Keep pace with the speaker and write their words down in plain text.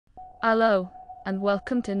Hello, and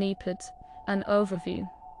welcome to Kneepads, an overview.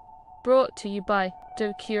 Brought to you by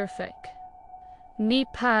Kneepads.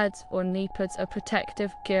 Kneepads or kneepads are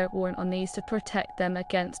protective gear worn on knees to protect them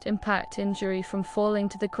against impact injury from falling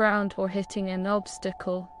to the ground or hitting an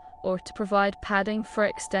obstacle, or to provide padding for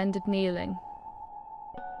extended kneeling.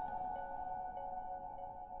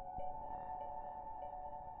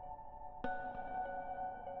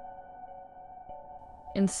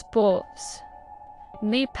 In sports,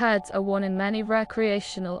 knee pads are worn in many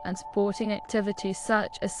recreational and sporting activities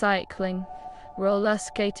such as cycling, roller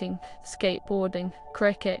skating, skateboarding,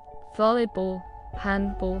 cricket, volleyball,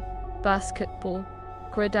 handball, basketball,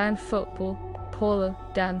 gridiron football, polo,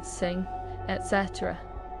 dancing, etc.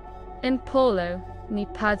 In polo, knee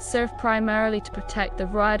pads serve primarily to protect the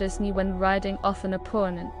rider's knee when riding off an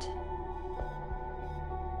opponent.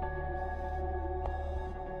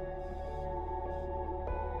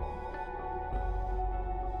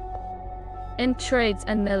 In trades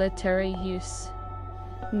and military use,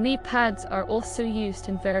 knee pads are also used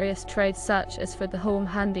in various trades such as for the home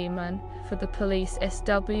handyman, for the police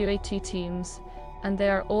SWAT teams, and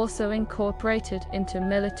they are also incorporated into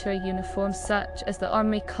military uniforms such as the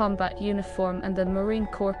Army Combat Uniform and the Marine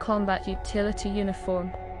Corps Combat Utility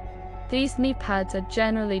Uniform. These knee pads are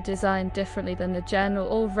generally designed differently than the general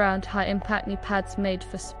all-round high-impact knee pads made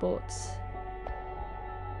for sports.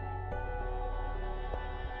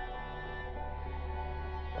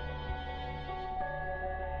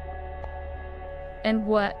 In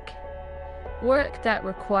work that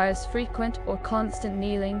requires frequent or constant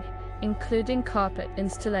kneeling, including carpet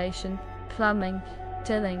installation, plumbing,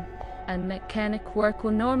 tiling, and mechanic work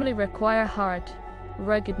will normally require hard,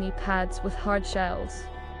 rugged knee pads with hard shells.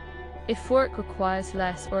 If work requires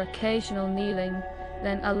less or occasional kneeling,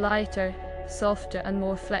 then a lighter, softer and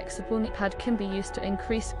more flexible knee pad can be used to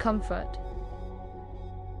increase comfort.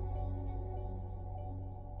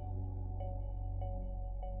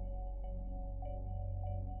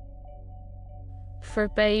 For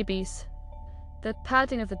babies, the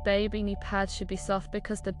padding of the baby knee pad should be soft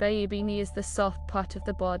because the baby knee is the soft part of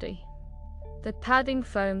the body. The padding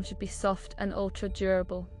foam should be soft and ultra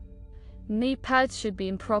durable. Knee pads should be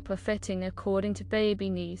in proper fitting according to baby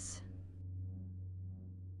knees.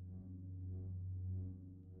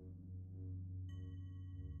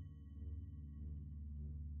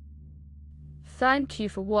 Thank you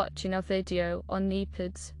for watching our video on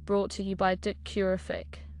Kneepads, brought to you by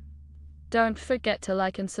Kneepads. Don't forget to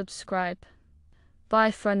like and subscribe.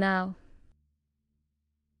 Bye for now.